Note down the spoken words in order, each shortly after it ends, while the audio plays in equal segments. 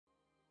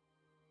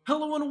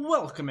Hello and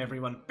welcome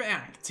everyone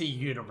back to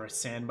Universe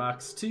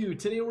Sandbox 2.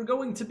 Today we're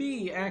going to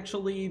be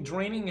actually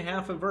draining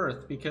half of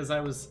Earth because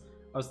I was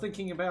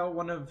thinking about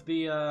one of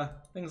the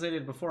things I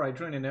did before I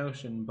drained an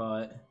ocean,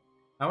 but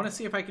I want to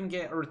see if I can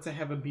get Earth to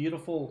have a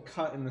beautiful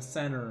cut in the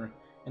center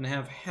and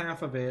have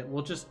half of it.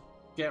 We'll just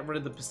get rid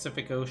of the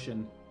Pacific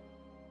Ocean.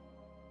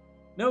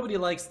 Nobody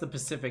likes the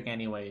Pacific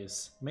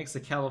anyways. Makes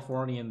the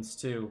Californians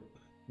too,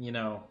 you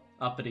know,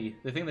 uppity.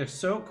 They think they're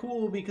so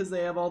cool because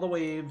they have all the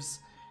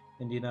waves.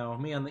 And you know,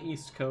 me on the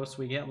East Coast,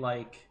 we get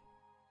like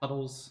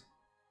puddles.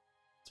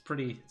 It's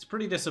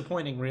pretty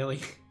disappointing, really.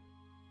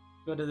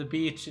 Go to the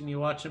beach and you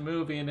watch a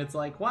movie and it's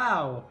like,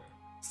 wow,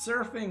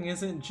 surfing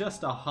isn't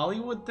just a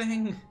Hollywood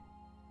thing.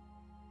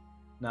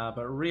 Nah,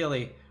 but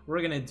really,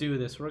 we're gonna do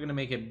this. We're gonna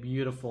make it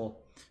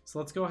beautiful. So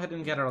let's go ahead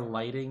and get our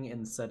lighting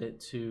and set it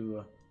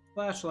to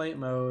flashlight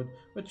mode,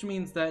 which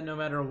means that no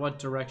matter what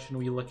direction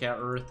we look at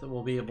Earth,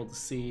 we'll be able to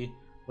see,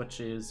 which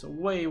is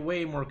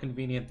way more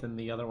convenient than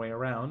the other way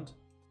around.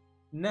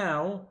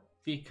 Now,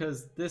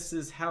 because this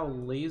is how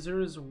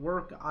lasers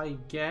work, I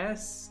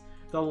guess,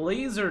 the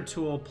laser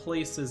tool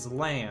places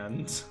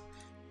land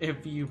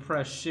if you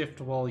press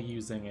shift while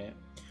using it.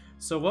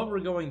 So what we're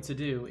going to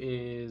do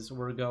is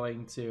we're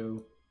going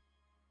to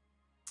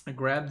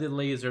grab the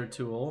laser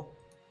tool.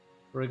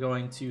 We're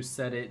going to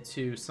set it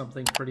to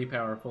something pretty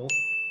powerful.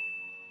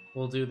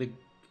 We'll do the...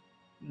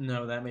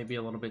 No, that may be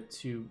a little bit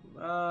too...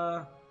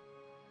 Hot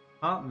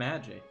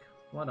magic.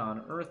 What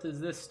on earth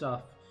is this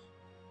stuff?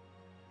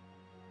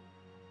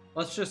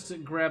 Let's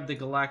just grab the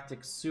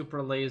galactic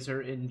super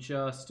laser and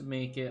just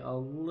make it a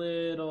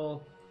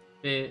little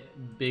bit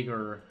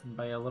bigger.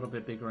 By a little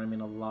bit bigger, I mean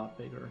a lot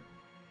bigger.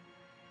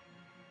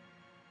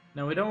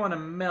 Now we don't want to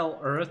melt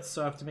Earth,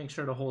 so I have to make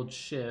sure to hold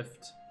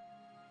shift.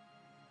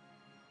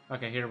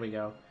 Okay, here we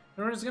go.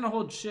 And we're just gonna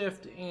hold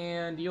shift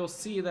and you'll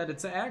see that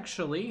it's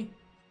actually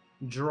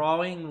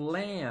drawing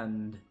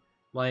land.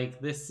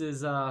 Like this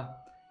is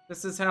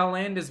how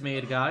land is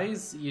made,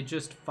 guys. You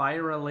just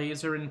fire a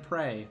laser and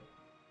pray.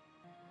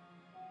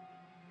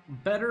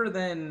 Better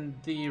than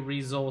the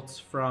results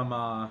from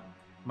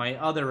my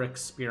other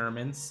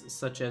experiments,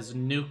 such as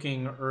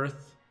nuking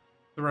Earth,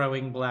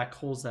 throwing black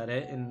holes at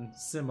it, and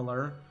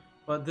similar,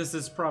 but this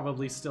is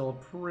probably still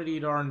pretty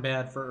darn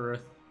bad for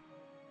Earth.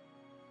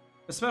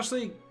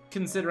 Especially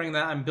considering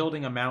that I'm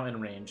building a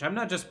mountain range. I'm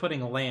not just putting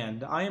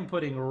land, I am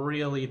putting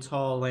really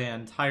tall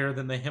land, higher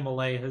than the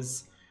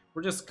Himalayas.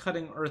 We're just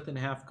cutting Earth in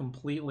half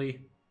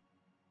completely.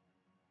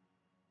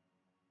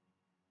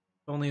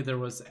 If only there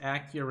was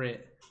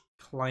accurate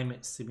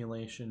climate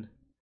simulation.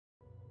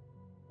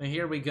 And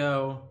here we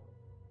go.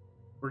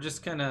 We're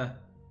just kind of,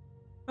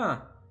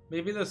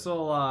 maybe this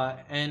will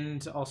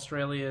end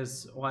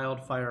Australia's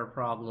wildfire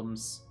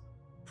problems.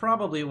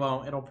 Probably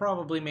won't. It'll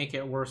probably make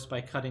it worse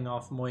by cutting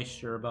off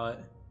moisture,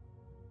 but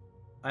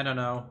I don't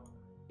know.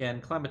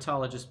 Again,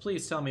 climatologists,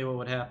 please tell me what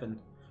would happen.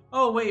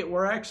 Oh wait,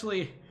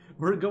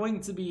 we're going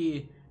to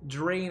be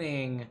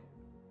draining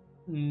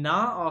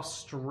not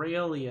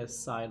Australia's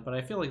side, but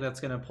I feel like that's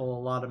going to pull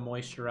a lot of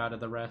moisture out of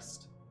the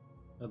rest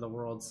of the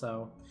world,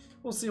 so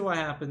we'll see what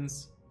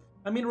happens.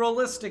 I mean,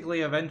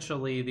 realistically,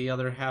 eventually the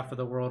other half of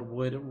the world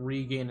would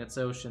regain its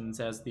oceans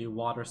as the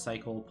water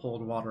cycle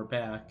pulled water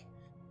back,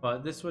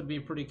 but this would be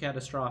pretty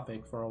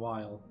catastrophic for a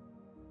while.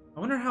 I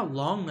wonder how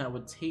long that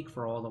would take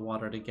for all the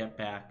water to get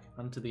back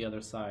onto the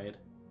other side.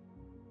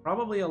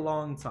 Probably a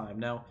long time.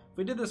 Now, if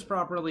we did this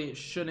properly, it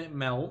shouldn't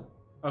melt.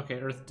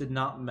 Okay, Earth did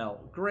not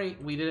melt. Great,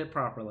 we did it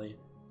properly.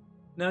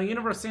 Now,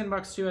 Universe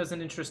Sandbox 2 has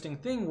an interesting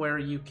thing where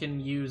you can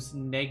use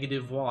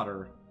negative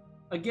water.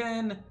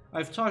 Again,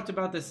 I've talked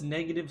about this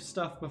negative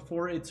stuff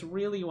before. It's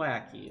really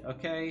wacky,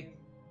 okay?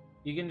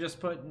 You can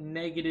just put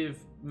negative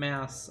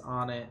mass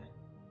on it.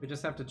 We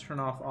just have to turn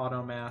off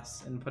auto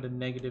mass and put a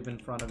negative in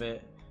front of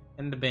it.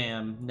 And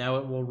bam, now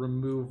it will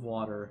remove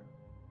water.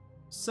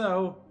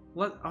 So,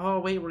 oh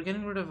wait, we're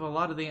getting rid of a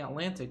lot of the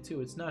Atlantic too.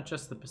 It's not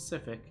just the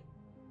Pacific.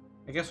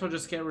 I guess we'll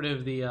just get rid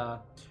of the,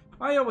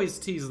 I always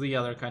tease the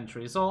other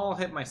countries, so I'll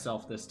hit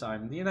myself this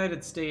time. The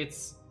United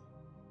States,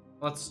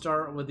 let's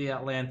start with the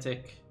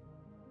Atlantic.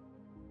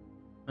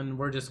 And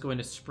we're just going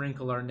to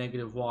sprinkle our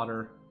negative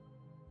water.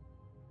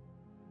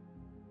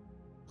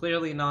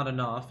 Clearly not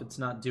enough, it's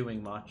not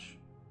doing much.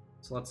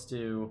 So let's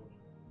do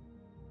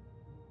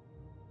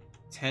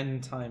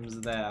 10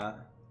 times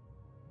that.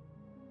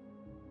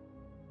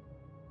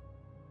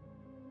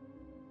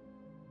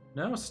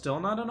 No, still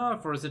not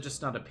enough, or is it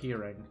just not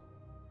appearing?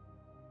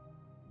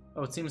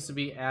 Oh, it seems to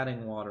be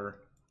adding water.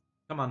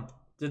 Come on.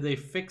 Did they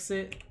fix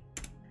it?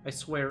 I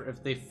swear,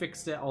 if they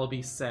fixed it, I'll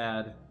be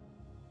sad.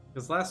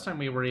 Because last time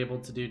we were able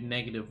to do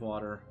negative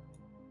water.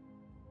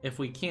 If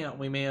we can't,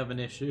 we may have an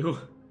issue.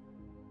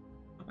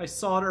 I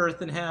sawed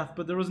Earth in half,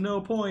 but there was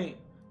no point.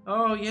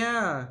 Oh,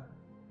 yeah.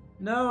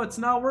 No, it's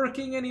not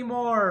working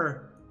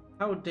anymore.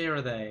 How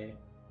dare they?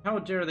 How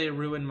dare they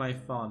ruin my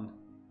fun?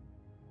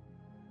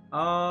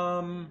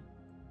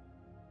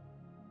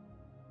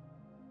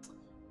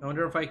 I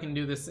wonder if I can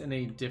do this in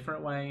a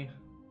different way.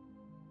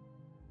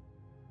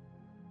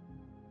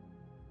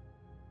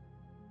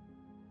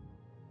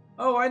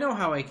 Oh, I know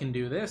how I can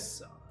do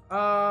this.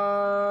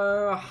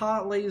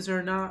 Hot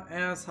laser, not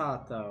as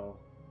hot though.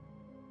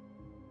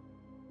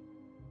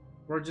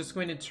 We're just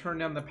going to turn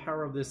down the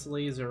power of this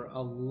laser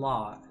a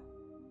lot.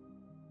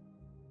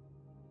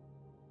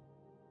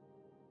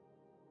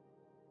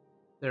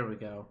 There we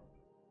go.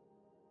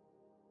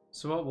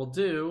 So what we'll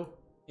do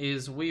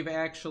is we've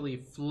actually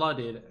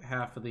flooded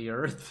half of the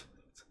Earth.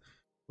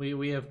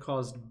 we have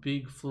caused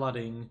big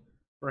flooding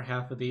for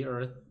half of the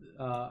Earth.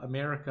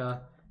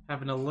 America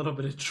having a little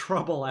bit of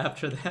trouble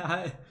after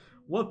that.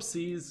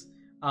 Whoopsies.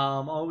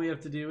 All we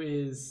have to do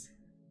is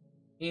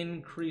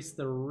increase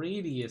the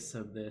radius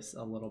of this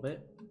a little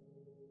bit.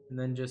 And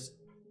then just...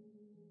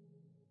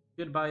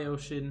 Goodbye,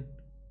 ocean.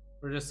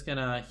 We're just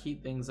gonna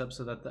heat things up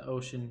so that the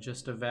ocean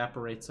just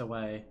evaporates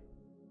away.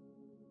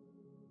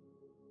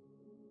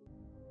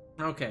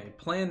 Okay,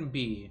 plan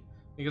B.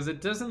 Because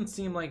it doesn't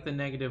seem like the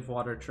negative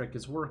water trick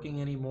is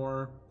working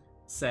anymore.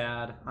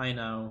 Sad, I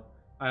know.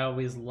 I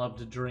always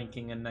loved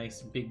drinking a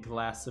nice big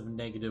glass of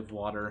negative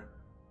water.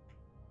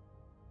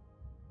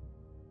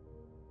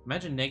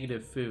 Imagine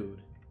negative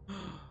food.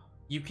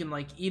 You can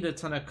like eat a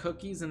ton of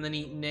cookies and then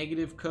eat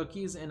negative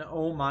cookies, and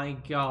oh my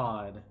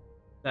god.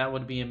 That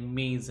would be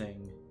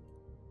amazing.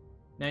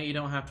 Now you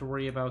don't have to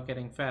worry about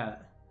getting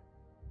fat.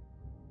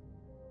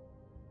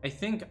 I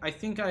think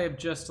I have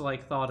just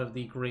like thought of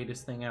the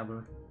greatest thing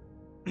ever.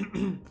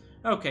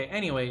 Okay,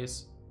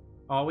 anyways,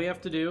 all we have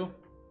to do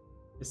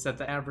is set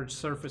the average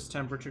surface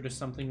temperature to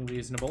something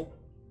reasonable.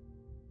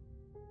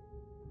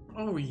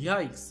 Oh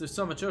yikes, there's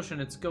so much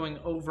ocean it's going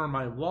over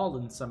my wall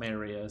in some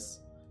areas.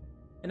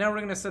 And now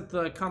we're gonna set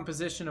the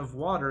composition of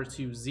water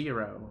to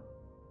 0.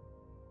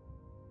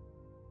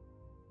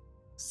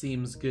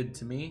 Seems good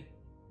to me.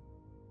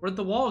 Where'd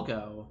the wall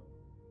go?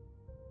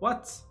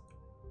 What?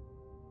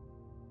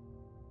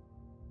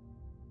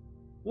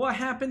 What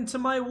happened to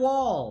my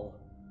wall?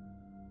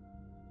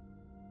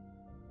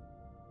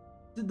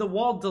 Did the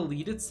wall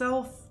delete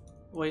itself?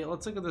 Wait,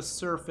 let's look at the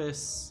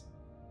surface.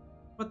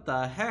 What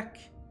the heck?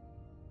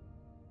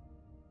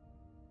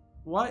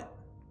 What?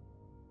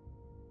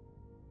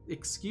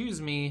 Excuse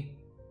me.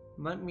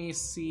 Let me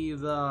see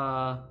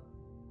the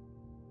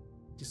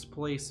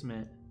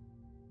displacement.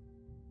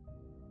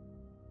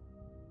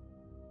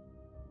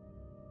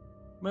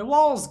 My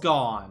wall's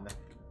gone.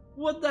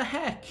 What the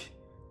heck?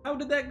 How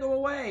did that go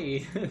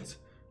away?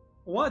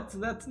 What?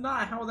 That's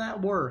not how that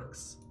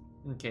works.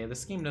 Okay,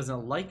 this game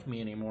doesn't like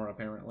me anymore,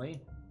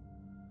 apparently.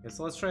 Okay,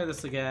 so let's try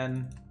this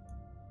again.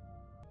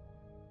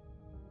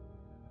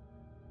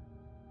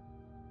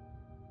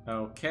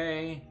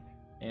 Okay,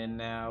 and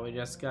now we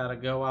just gotta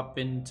go up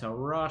into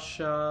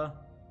Russia.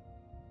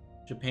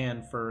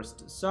 Japan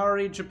first.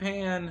 Sorry,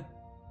 Japan.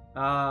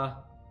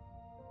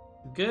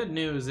 Good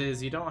news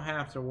is you don't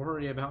have to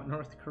worry about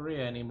North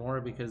Korea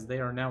anymore because they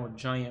are now a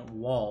giant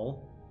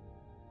wall.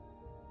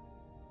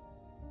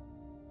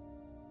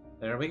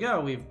 There we go.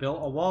 We've built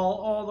a wall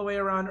all the way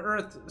around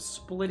Earth,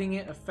 splitting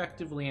it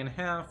effectively in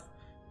half.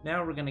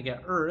 Now we're going to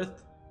get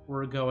Earth.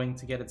 We're going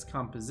to get its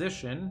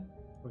composition.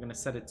 We're going to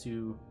set it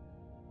to...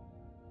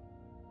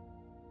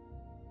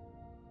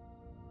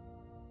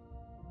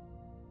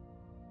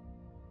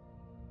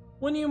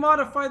 When you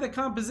modify the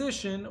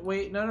composition...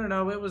 Wait,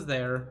 no, it was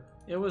there.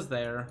 It was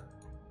there.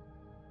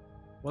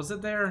 Was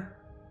it there?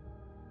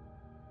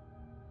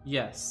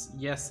 Yes,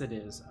 it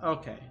is.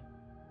 Okay.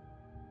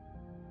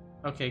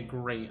 Okay,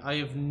 great. I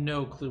have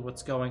no clue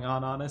what's going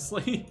on,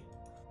 honestly.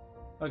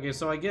 Okay,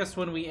 so I guess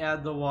when we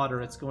add the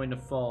water, it's going to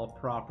fall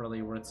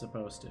properly where it's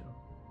supposed to.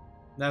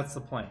 That's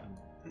the plan.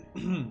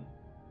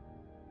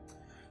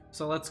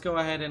 So let's go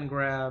ahead and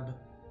grab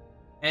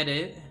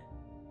edit,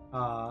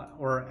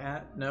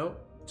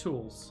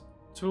 tools.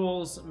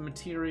 Tools,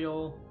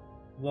 material,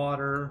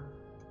 water.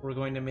 We're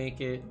going to make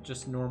it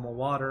just normal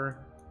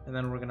water, and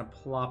then we're going to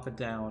plop it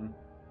down.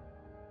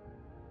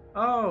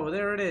 Oh,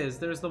 there it is.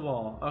 There's the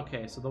wall.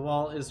 Okay, so the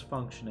wall is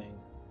functioning.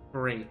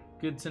 Great.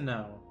 Good to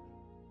know.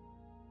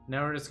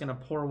 Now we're just going to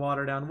pour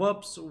water down.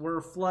 Whoops,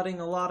 we're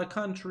flooding a lot of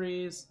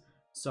countries.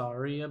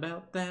 Sorry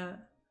about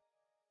that.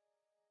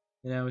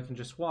 And now we can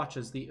just watch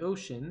as the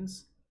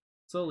oceans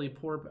slowly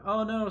pour...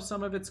 Oh no,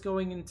 some of it's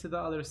going into the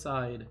other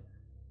side.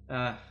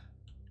 I'm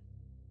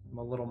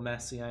a little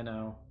messy, I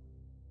know.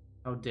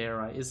 How dare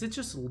I? Is it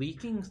just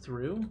leaking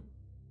through?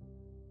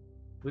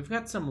 We've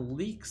got some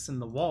leaks in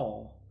the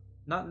wall.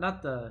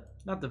 Not the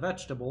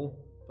vegetable,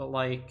 but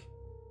like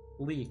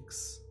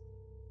leaks.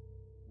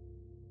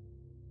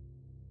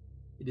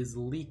 It is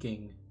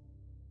leaking.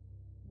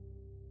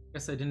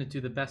 Guess I didn't do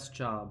the best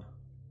job.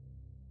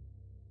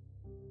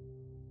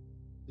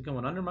 Is it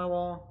going under my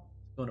wall?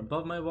 Is it going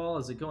above my wall?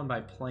 Is it going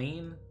by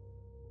plane?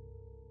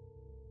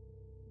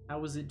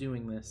 How is it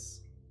doing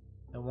this?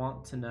 I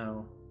want to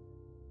know.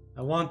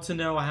 I want to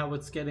know how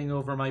it's getting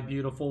over my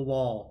beautiful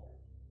wall.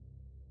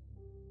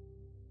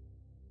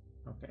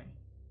 Okay.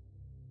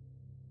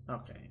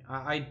 Okay.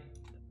 I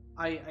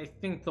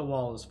think the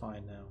wall is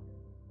fine now.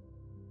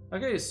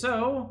 Okay,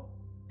 so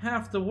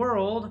half the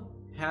world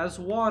has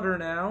water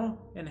now,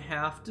 and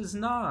half does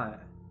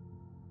not.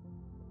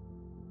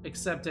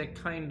 except it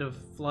kind of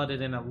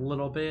flooded in a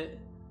little bit.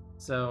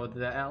 So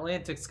the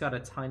Atlantic's got a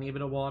tiny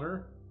bit of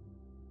water.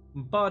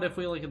 But if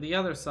we look at the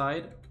other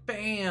side,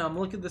 bam!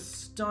 Look at the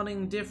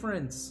stunning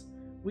difference.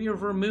 We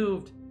have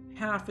removed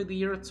half of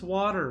the Earth's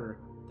water.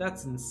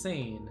 That's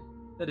insane.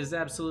 That is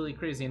absolutely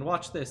crazy. And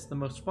watch this. The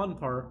most fun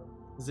part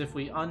is if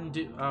we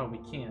undo... Oh, we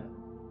can't.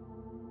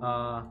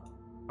 How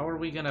are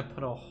we gonna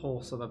put a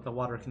hole so that the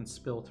water can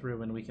spill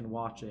through and we can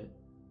watch it?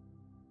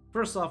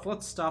 First off,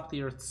 let's stop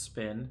the Earth's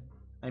spin.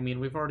 I mean,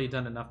 we've already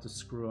done enough to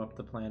screw up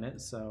the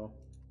planet, so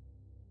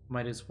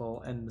might as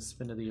well end the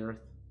spin of the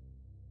Earth.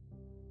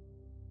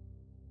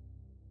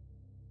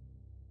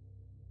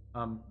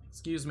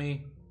 Excuse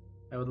me.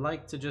 I would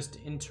like to just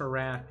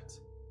interact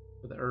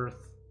with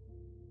Earth.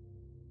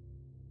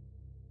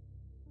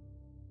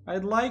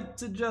 I'd like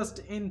to just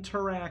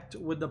interact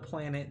with the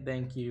planet,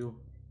 thank you.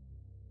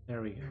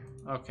 There we go.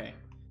 Okay.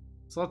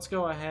 So let's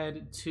go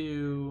ahead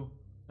to...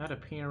 not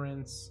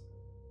appearance.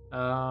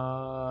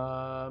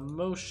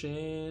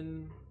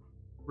 Motion.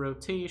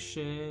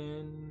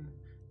 Rotation.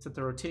 Set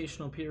the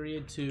rotational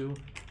period to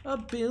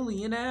 1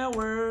 billion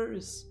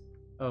hours.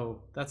 Oh,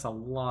 that's a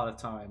lot of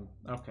time.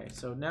 Okay,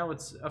 so now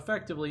it's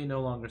effectively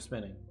no longer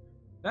spinning.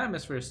 The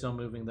atmosphere is still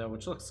moving though,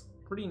 which looks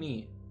pretty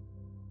neat.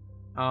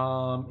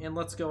 And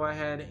let's go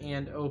ahead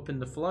and open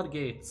the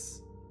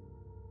floodgates.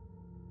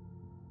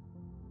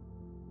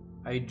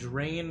 I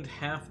drained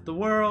half the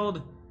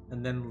world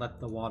and then let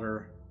the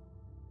water...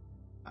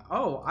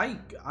 Oh, I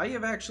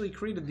have actually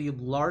created the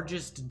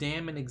largest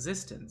dam in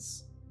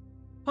existence.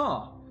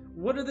 Huh,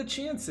 what are the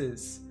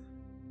chances?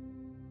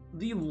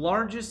 The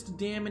largest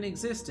dam in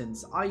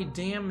existence. I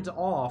dammed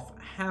off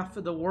half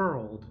of the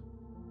world.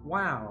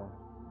 Wow.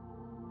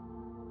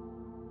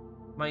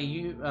 My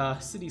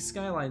city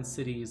skyline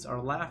cities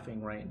are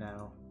laughing right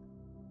now.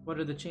 What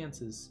are the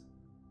chances?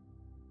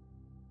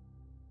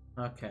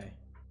 Okay.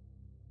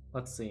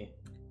 Let's see.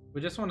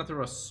 We just want to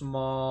throw a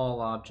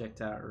small object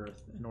at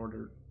Earth in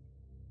order...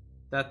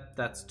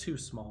 That's too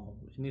small.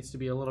 It needs to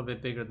be a little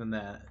bit bigger than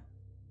that.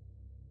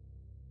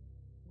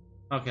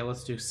 Okay,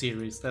 let's do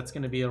series. That's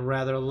gonna be a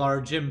rather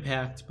large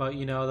impact, but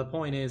you know, the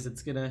point is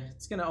it's gonna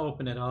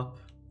open it up.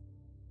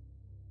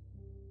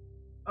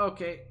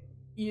 Okay,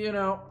 you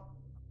know,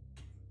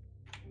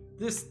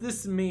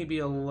 this may be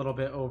a little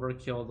bit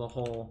overkill, the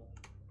whole,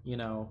 you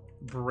know,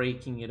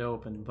 breaking it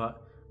open,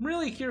 but I'm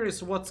really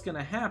curious what's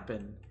gonna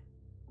happen.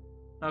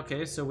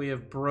 Okay, so we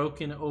have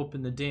broken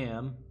open the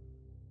dam.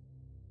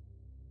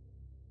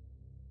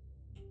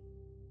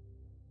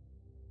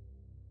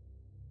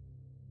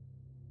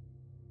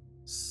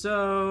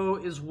 So,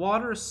 is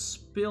water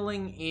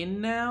spilling in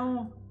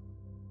now?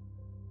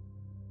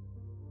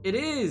 It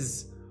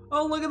is!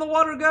 Oh, look at the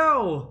water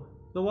go!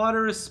 The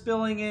water is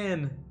spilling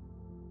in.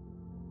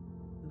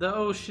 The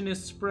ocean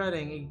is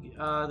spreading.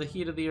 The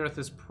heat of the Earth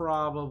is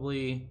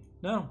probably...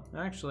 No,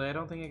 actually, I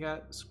don't think it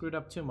got screwed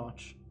up too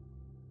much.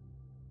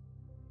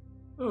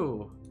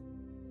 Ooh.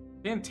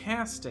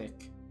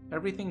 Fantastic.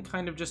 Everything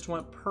kind of just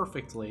went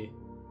perfectly.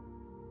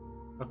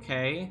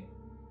 Okay.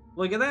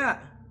 Look at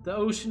that! The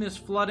ocean is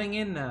flooding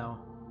in now.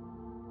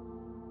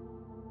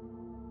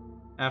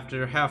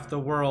 After half the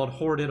world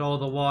hoarded all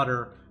the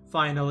water,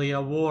 finally a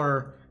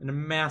war and a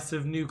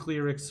massive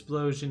nuclear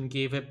explosion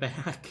gave it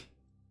back.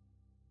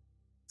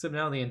 Except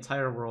now the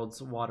entire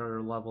world's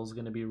water level is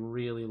going to be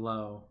really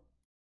low.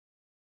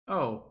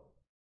 Oh.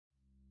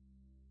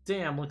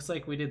 Damn, looks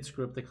like we did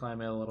screw up the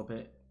climate a little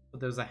bit.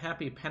 But there's a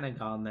happy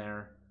pentagon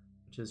there,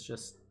 which is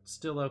just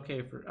still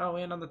okay for... Oh,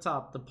 and on the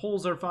top, the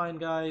poles are fine,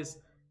 guys.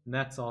 And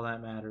that's all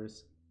that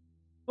matters.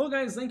 Well,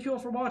 guys, thank you all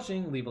for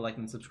watching. Leave a like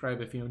and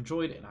subscribe if you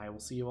enjoyed, and I will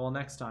see you all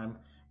next time.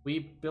 We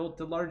built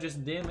the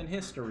largest dam in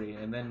history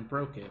and then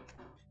broke it.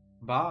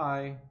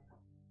 Bye.